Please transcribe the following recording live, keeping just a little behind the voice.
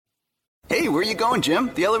Hey, where are you going, Jim?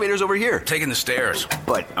 The elevator's over here. Taking the stairs.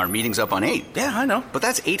 But our meeting's up on 8. Yeah, I know. But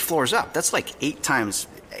that's 8 floors up. That's like 8 times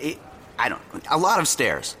 8. A lot of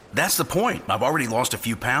stairs. That's the point. I've already lost a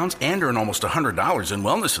few pounds and earned almost $100 in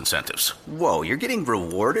wellness incentives. Whoa, you're getting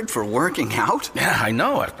rewarded for working out? Yeah, I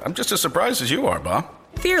know. I'm just as surprised as you are, Bob.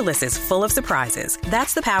 Fearless is full of surprises.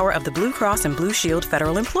 That's the power of the Blue Cross and Blue Shield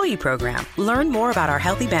Federal Employee Program. Learn more about our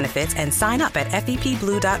healthy benefits and sign up at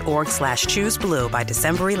fepblue.org/chooseblue by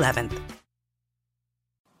December 11th.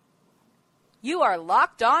 You are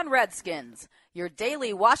Locked On Redskins, your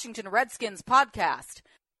daily Washington Redskins podcast.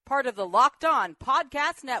 Part of the Locked On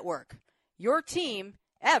Podcast Network. Your team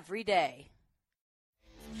every day.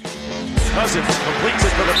 Cousins completes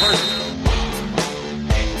it for the first.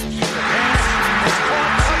 It's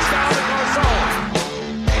caught, touchdown to Garzone.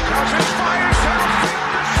 Cousins fires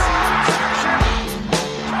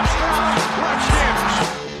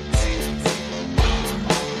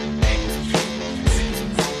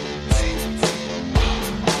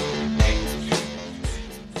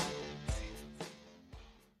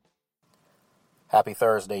Happy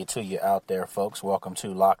Thursday to you out there, folks. Welcome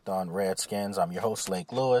to Locked On Redskins. I'm your host,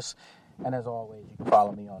 Lake Lewis. And as always, you can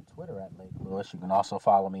follow me on Twitter at Lake Lewis. You can also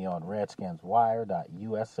follow me on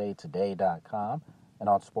redskinswire.usatoday.com and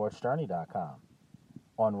on sportsjourney.com.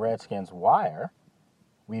 On Redskins Wire,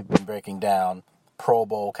 we've been breaking down Pro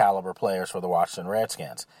Bowl caliber players for the Washington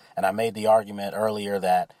Redskins. And I made the argument earlier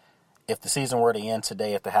that if the season were to end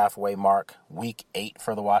today at the halfway mark, Week 8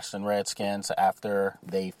 for the Washington Redskins, after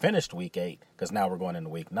they finished Week 8, because now we're going into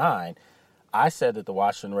Week 9, I said that the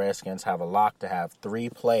Washington Redskins have a lock to have 3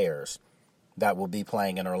 players that will be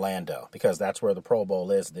playing in Orlando, because that's where the Pro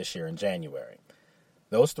Bowl is this year in January.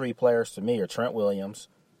 Those 3 players to me are Trent Williams,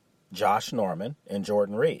 Josh Norman, and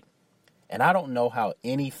Jordan Reed. And I don't know how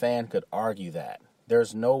any fan could argue that.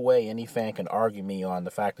 There's no way any fan can argue me on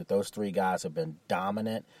the fact that those 3 guys have been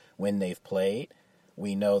dominant when they've played.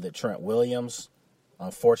 We know that Trent Williams,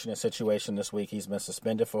 unfortunate situation this week, he's been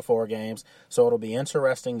suspended for 4 games. So it'll be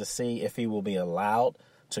interesting to see if he will be allowed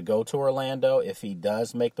to go to Orlando if he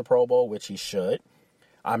does make the Pro Bowl, which he should.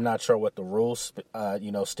 I'm not sure what the rules,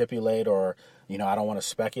 stipulate, or, I don't want to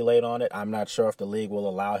speculate on it. I'm not sure if the league will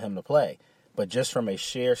allow him to play. But just from a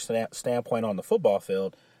sheer standpoint on the football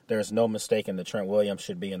field, there's no mistaking that Trent Williams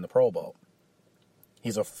should be in the Pro Bowl.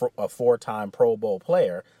 He's a 4-time Pro Bowl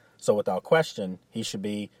player, so without question, he should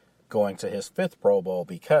be going to his 5th Pro Bowl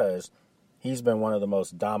because he's been one of the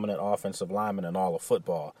most dominant offensive linemen in all of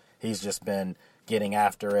football. He's just been getting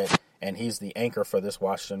after it, and he's the anchor for this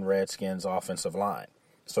Washington Redskins offensive line.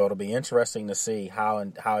 So it'll be interesting to see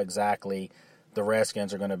how exactly the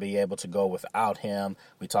Redskins are going to be able to go without him.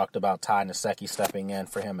 We talked about Ty Nsekhe stepping in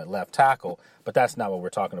for him at left tackle, but that's not what we're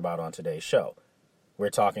talking about on today's show.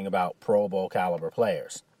 We're talking about Pro Bowl caliber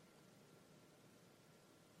players.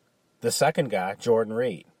 The second guy, Jordan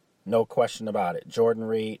Reed, no question about it. Jordan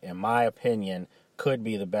Reed, in my opinion, could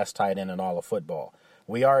be the best tight end in all of football.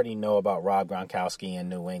 We already know about Rob Gronkowski in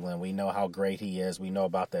New England. We know how great he is. We know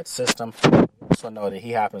about that system. We also know that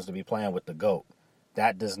he happens to be playing with the GOAT.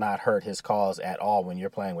 That does not hurt his cause at all when you're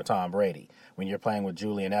playing with Tom Brady, when you're playing with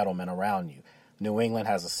Julian Edelman around you. New England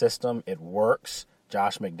has a system. It works.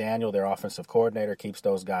 Josh McDaniel, their offensive coordinator, keeps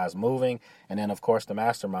those guys moving. And then, of course, the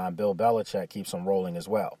mastermind, Bill Belichick, keeps them rolling as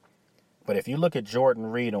well. But if you look at Jordan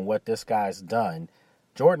Reed and what this guy's done,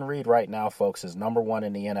 Jordan Reed right now, folks, is number 1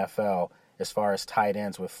 in the NFL as far as tight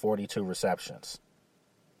ends with 42 receptions.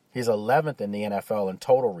 He's 11th in the NFL in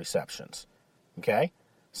total receptions. Okay?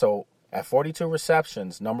 So at 42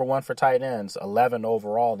 receptions, number 1 for tight ends, 11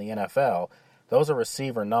 overall in the NFL, those are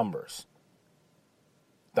receiver numbers.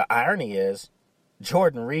 The irony is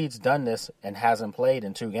Jordan Reed's done this and hasn't played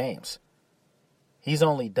in 2 games. He's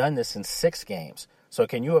only done this in 6 games. So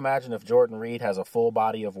can you imagine if Jordan Reed has a full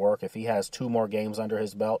body of work, if he has 2 more games under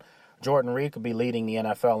his belt? Jordan Reed could be leading the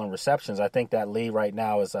NFL in receptions. I think that lead right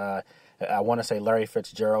now is, I want to say Larry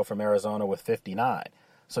Fitzgerald from Arizona with 59.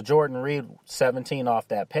 So Jordan Reed, 17 off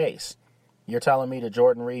that pace. You're telling me that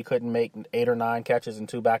Jordan Reed couldn't make 8 or 9 catches in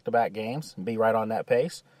 2 back-to-back games and be right on that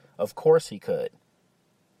pace? Of course he could.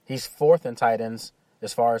 He's 4th in tight ends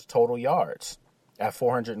as far as total yards at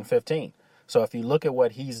 415. So if you look at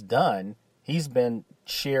what he's done, he's been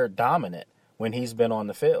sheer dominant when he's been on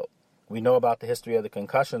the field. We know about the history of the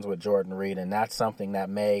concussions with Jordan Reed, and that's something that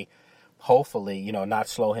may hopefully, not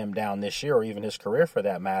slow him down this year or even his career for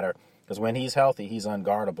that matter, because when he's healthy, he's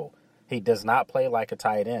unguardable. He does not play like a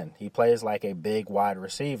tight end. He plays like a big wide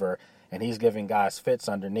receiver, and he's giving guys fits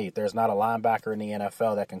underneath. There's not a linebacker in the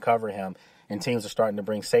NFL that can cover him, and teams are starting to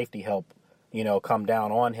bring safety help, come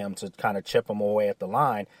down on him to kind of chip him away at the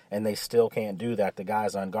line, and they still can't do that. The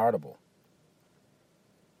guy's unguardable.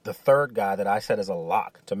 The third guy that I said is a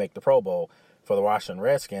lock to make the Pro Bowl for the Washington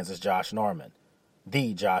Redskins is Josh Norman.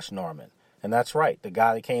 The Josh Norman. And that's right. The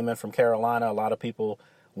guy that came in from Carolina, a lot of people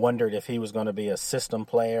wondered if he was going to be a system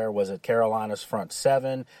player. Was it Carolina's front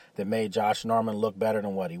seven that made Josh Norman look better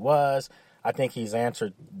than what he was? I think he's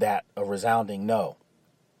answered that a resounding no.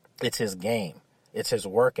 It's his game. It's his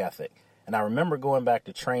work ethic. And I remember going back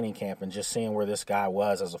to training camp and just seeing where this guy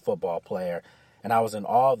was as a football player. And I was in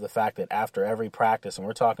awe of the fact that after every practice, and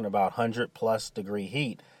we're talking about 100-plus degree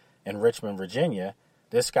heat in Richmond, Virginia,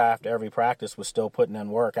 this guy after every practice was still putting in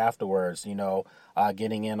work afterwards,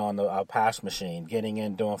 getting in on the pass machine, getting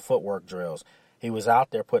in doing footwork drills. He was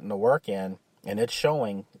out there putting the work in, and it's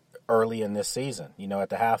showing early in this season. At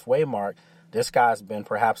the halfway mark, this guy's been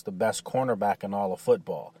perhaps the best cornerback in all of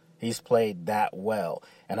football. He's played that well.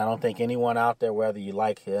 And I don't think anyone out there, whether you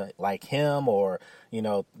like him or,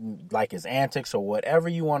 like his antics or whatever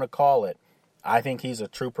you want to call it, I think he's a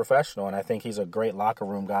true professional, and I think he's a great locker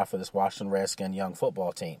room guy for this Washington Redskins young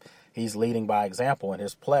football team. He's leading by example, and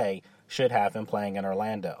his play should have him playing in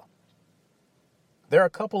Orlando. There are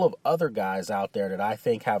a couple of other guys out there that I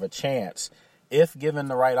think have a chance, if given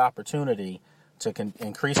the right opportunity, to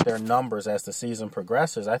increase their numbers as the season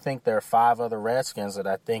progresses. I think there are 5 other Redskins that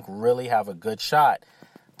I think really have a good shot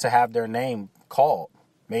to have their name called.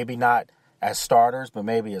 Maybe not as starters, but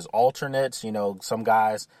maybe as alternates. Some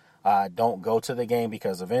guys don't go to the game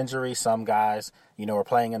because of injury. Some guys, are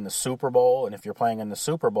playing in the Super Bowl, and if you're playing in the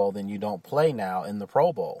Super Bowl, then you don't play now in the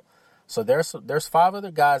Pro Bowl. So there's 5 other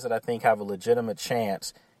guys that I think have a legitimate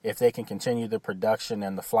chance if they can continue the production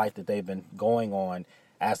and the flight that they've been going on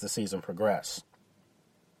as the season progresses.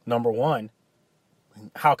 Number 1,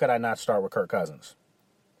 how could I not start with Kirk Cousins?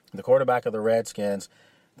 The quarterback of the Redskins,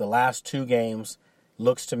 the last 2 games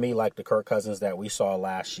looks to me like the Kirk Cousins that we saw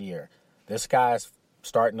last year. This guy's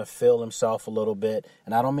starting to feel himself a little bit,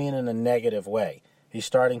 and I don't mean in a negative way. He's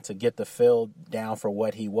starting to get the feel down for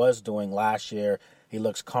what he was doing last year. He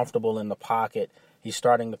looks comfortable in the pocket. He's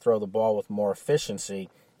starting to throw the ball with more efficiency,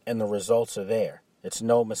 and the results are there. It's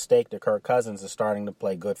no mistake that Kirk Cousins is starting to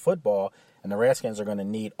play good football, and the Redskins are going to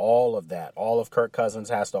need all of that. All of Kirk Cousins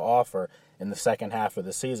has to offer in the second half of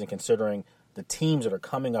the season, considering the teams that are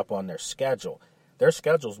coming up on their schedule. Their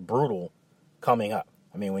schedule's brutal coming up.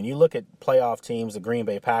 I mean, when you look at playoff teams, the Green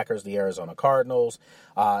Bay Packers, the Arizona Cardinals,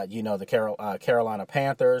 the Carolina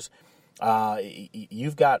Panthers,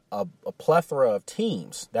 you've got a plethora of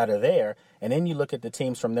teams that are there. And then you look at the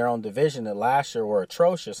teams from their own division that last year were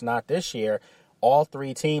atrocious, not this year. All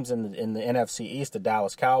 3 teams in the NFC East, the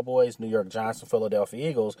Dallas Cowboys, New York Giants, and Philadelphia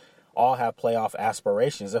Eagles, all have playoff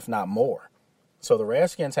aspirations, if not more. So the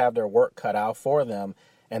Redskins have their work cut out for them.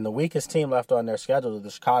 And the weakest team left on their schedule is the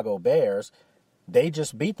Chicago Bears. They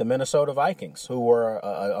just beat the Minnesota Vikings, who were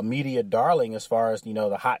a media darling as far as,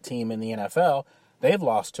 the hot team in the NFL. They've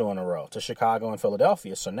lost 2 in a row to Chicago and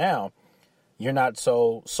Philadelphia. So now you're not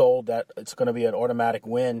so sold that it's going to be an automatic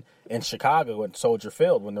win in Chicago at Soldier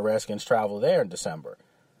Field when the Redskins travel there in December.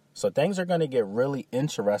 So things are going to get really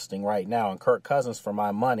interesting right now. And Kirk Cousins, for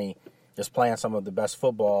my money, is playing some of the best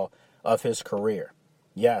football of his career.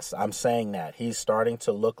 Yes, I'm saying that. He's starting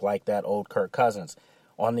to look like that old Kirk Cousins.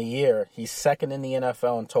 On the year, he's second in the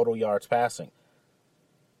NFL in total yards passing.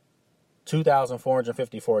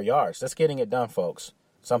 2,454 yards. That's getting it done, folks.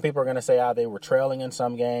 Some people are going to say, they were trailing in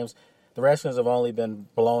some games. The Redskins have only been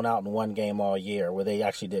blown out in 1 game all year where they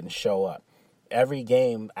actually didn't show up. Every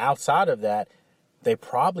game outside of that, they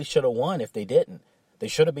probably should have won if they didn't. They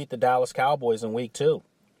should have beat the Dallas Cowboys in week 2.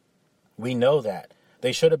 We know that.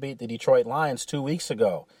 They should have beat the Detroit Lions 2 weeks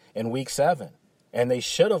ago in week 7. And they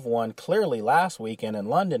should have won clearly last weekend in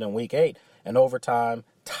London in week 8, an overtime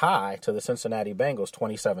tie to the Cincinnati Bengals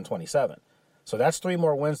 27-27. So that's 3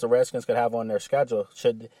 more wins the Redskins could have on their schedule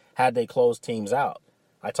had they closed teams out.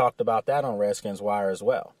 I talked about that on Redskins Wire as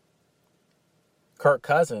well. Kirk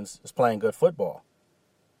Cousins is playing good football.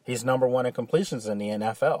 He's number 1 in completions in the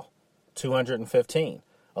NFL, 215,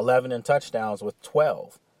 11 in touchdowns with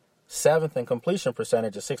 12, 7th in completion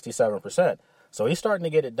percentage at 67%. So he's starting to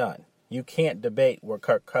get it done. You can't debate what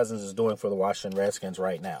Kirk Cousins is doing for the Washington Redskins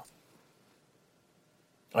right now.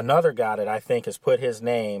 Another guy that I think has put his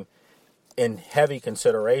name in heavy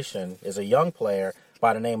consideration is a young player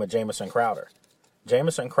by the name of Jamison Crowder.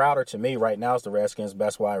 Jamison Crowder, to me, right now is the Redskins'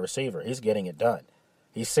 best wide receiver. He's getting it done.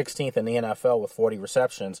 He's 16th in the NFL with 40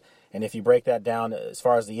 receptions, and if you break that down as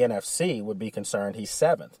far as the NFC would be concerned, he's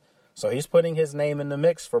 7th. So he's putting his name in the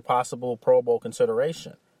mix for possible Pro Bowl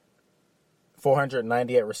consideration.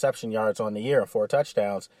 498 reception yards on the year and 4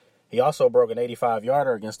 touchdowns. He also broke an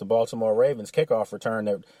 85-yarder against the Baltimore Ravens kickoff return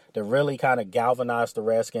that really kind of galvanized the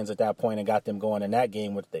Redskins at that point and got them going in that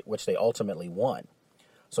game, which they ultimately won.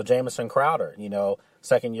 So Jamison Crowder,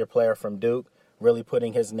 second-year player from Duke, really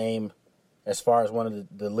putting his name as far as one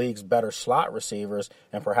of the league's better slot receivers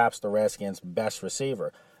and perhaps the Redskins' best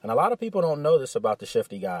receiver. And a lot of people don't know this about the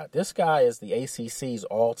Shifty guy. This guy is the ACC's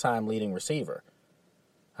all-time leading receiver.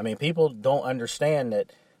 I mean, people don't understand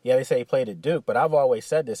that. Yeah, they say he played at Duke, but I've always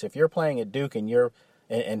said this. If you're playing at Duke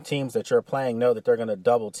and teams that you're playing know that they're going to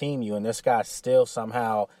double team you, and this guy still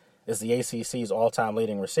somehow is the ACC's all-time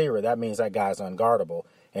leading receiver, that means that guy's unguardable,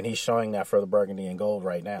 and he's showing that for the Burgundy and Gold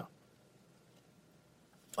right now.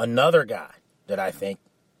 Another guy that I think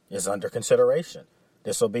is under consideration.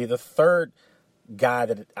 This will be the third guy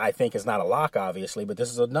that I think is not a lock, obviously, but this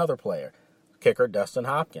is another player. Kicker Dustin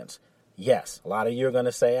Hopkins. Yes, a lot of you are going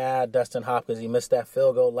to say, Dustin Hopkins, he missed that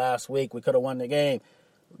field goal last week. We could have won the game.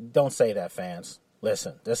 Don't say that, fans.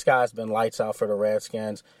 Listen, this guy's been lights out for the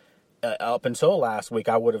Redskins. Up until last week,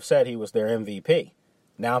 I would have said he was their MVP.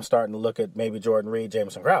 Now I'm starting to look at maybe Jordan Reed,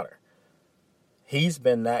 Jamison Crowder. He's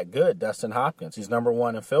been that good, Dustin Hopkins. He's number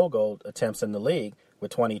one in field goal attempts in the league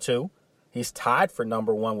with 22. He's tied for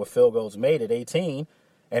number one with field goals made at 18,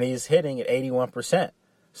 and he's hitting at 81%.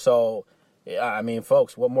 So, I mean,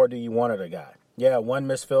 folks, what more do you want of the guy? Yeah, one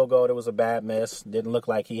missed field goal, it was a bad miss. Didn't look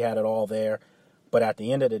like he had it all there. But at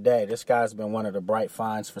the end of the day, this guy's been one of the bright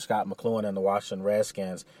finds for Scott McCloughan and the Washington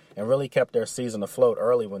Redskins and really kept their season afloat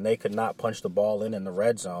early when they could not punch the ball in the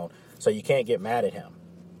red zone. So you can't get mad at him.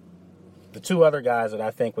 The two other guys that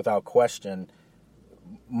I think without question,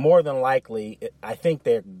 more than likely, I think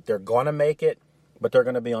they're going to make it, but they're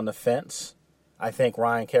going to be on the fence. I think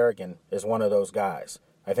Ryan Kerrigan is one of those guys.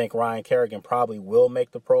 I think Ryan Kerrigan probably will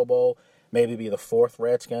make the Pro Bowl, maybe be the fourth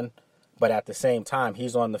Redskin, but at the same time,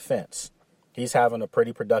 he's on the fence. He's having a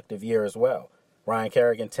pretty productive year as well. Ryan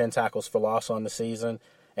Kerrigan, 10 tackles for loss on the season.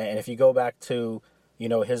 And if you go back to,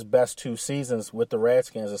 his best two seasons with the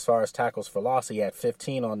Redskins as far as tackles for loss, he had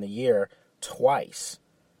 15 on the year twice.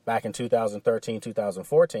 Back in 2013,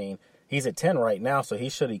 2014. He's at 10 right now, so he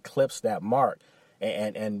should eclipse that mark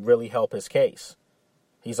and really help his case.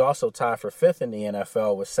 He's also tied for fifth in the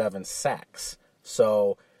NFL with 7 sacks.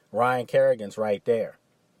 So Ryan Kerrigan's right there.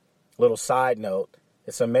 Little side note,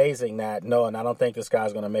 it's amazing that, and I don't think this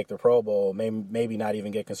guy's going to make the Pro Bowl, maybe not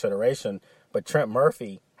even get consideration, but Trent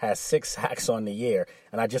Murphy has 6 sacks on the year.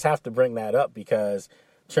 And I just have to bring that up because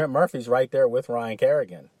Trent Murphy's right there with Ryan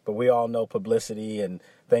Kerrigan. But we all know publicity and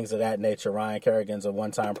things of that nature. Ryan Kerrigan's a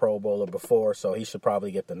one-time Pro Bowler before, so he should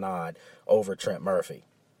probably get the nod over Trent Murphy.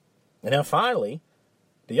 And then finally,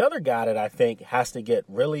 the other guy that I think has to get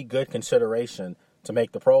really good consideration to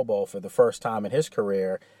make the Pro Bowl for the first time in his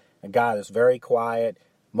career, a guy that's very quiet.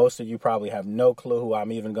 Most of you probably have no clue who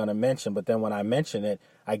I'm even going to mention, but then when I mention it,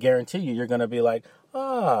 I guarantee you're going to be like,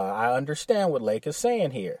 I understand what Lake is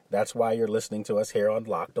saying here. That's why you're listening to us here on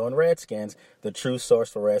Locked On Redskins, the true source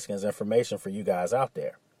for Redskins information for you guys out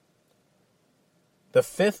there. The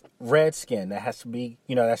fifth Redskin that has to be,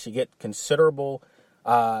 that should get considerable,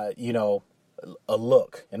 a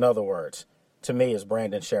look, in other words, to me is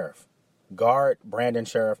Brandon Sheriff. Guard Brandon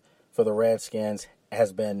Sheriff for the Redskins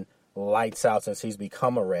has been lights out since he's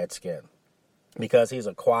become a Redskin because he's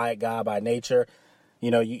a quiet guy by nature.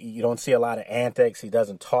 You don't see a lot of antics. He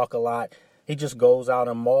doesn't talk a lot. He just goes out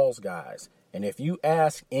and mauls guys. And if you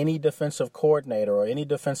ask any defensive coordinator or any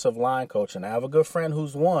defensive line coach, and I have a good friend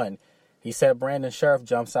who's one, he said Brandon Sheriff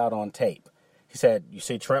jumps out on tape. He said, you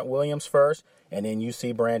see Trent Williams first, and then you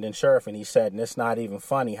see Brandon Sheriff, and he said, and it's not even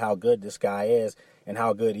funny how good this guy is and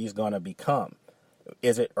how good he's going to become.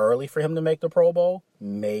 Is it early for him to make the Pro Bowl?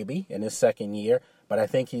 Maybe in his second year, but I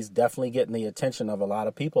think he's definitely getting the attention of a lot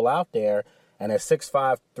of people out there. And at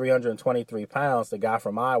 6'5", 323 pounds, the guy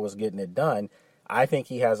from Iowa's getting it done. I think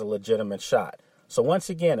he has a legitimate shot. So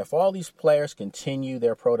once again, if all these players continue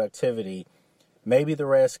their productivity, maybe the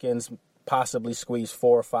Redskins possibly squeeze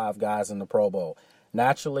 4 or 5 guys in the Pro Bowl.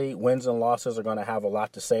 Naturally, wins and losses are going to have a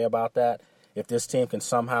lot to say about that. If this team can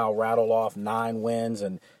somehow rattle off 9 wins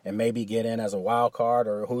and maybe get in as a wild card,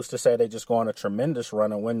 or who's to say they just go on a tremendous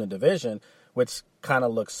run and win the division, which kind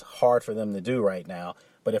of looks hard for them to do right now.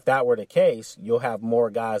 But if that were the case, you'll have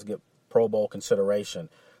more guys get Pro Bowl consideration.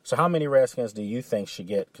 So how many Redskins do you think should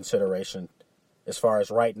get consideration as far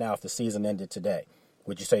as right now if the season ended today?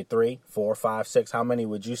 Would you say 3, 4, 5, 6? How many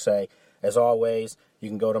would you say? As always, you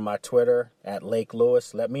can go to my Twitter at Lake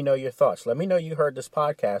Lewis. Let me know your thoughts. Let me know you heard this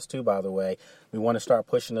podcast too, by the way. We want to start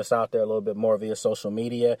pushing this out there a little bit more via social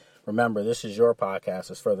media. Remember, this is your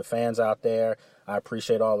podcast. It's for the fans out there. I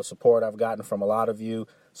appreciate all the support I've gotten from a lot of you.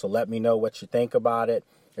 So let me know what you think about it.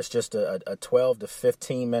 It's just a 12 to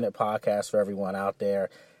 15-minute podcast for everyone out there.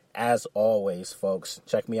 As always, folks,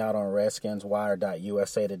 check me out on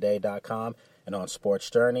redskinswire.usatoday.com and on Sports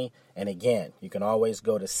Journey. And again, you can always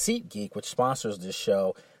go to SeatGeek, which sponsors this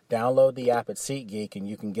show. Download the app at SeatGeek, and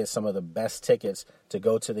you can get some of the best tickets to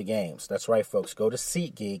go to the games. That's right, folks. Go to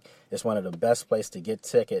SeatGeek. It's one of the best places to get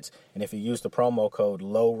tickets. And if you use the promo code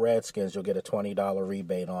LOWREDSKINS, you'll get a $20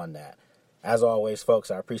 rebate on that. As always, folks,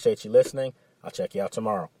 I appreciate you listening. I'll check you out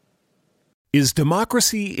tomorrow. Is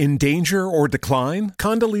democracy in danger or decline?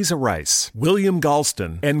 Condoleezza Rice, William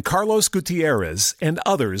Galston, and Carlos Gutierrez and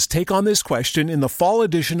others take on this question in the fall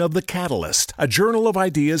edition of The Catalyst, a journal of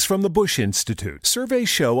ideas from the Bush Institute. Surveys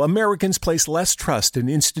show Americans place less trust in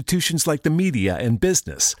institutions like the media and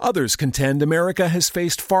business. Others contend America has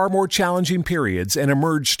faced far more challenging periods and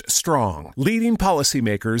emerged strong. Leading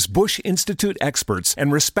policymakers, Bush Institute experts,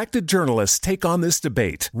 and respected journalists take on this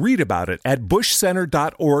debate. Read about it at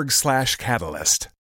bushcenter.org/catalyst.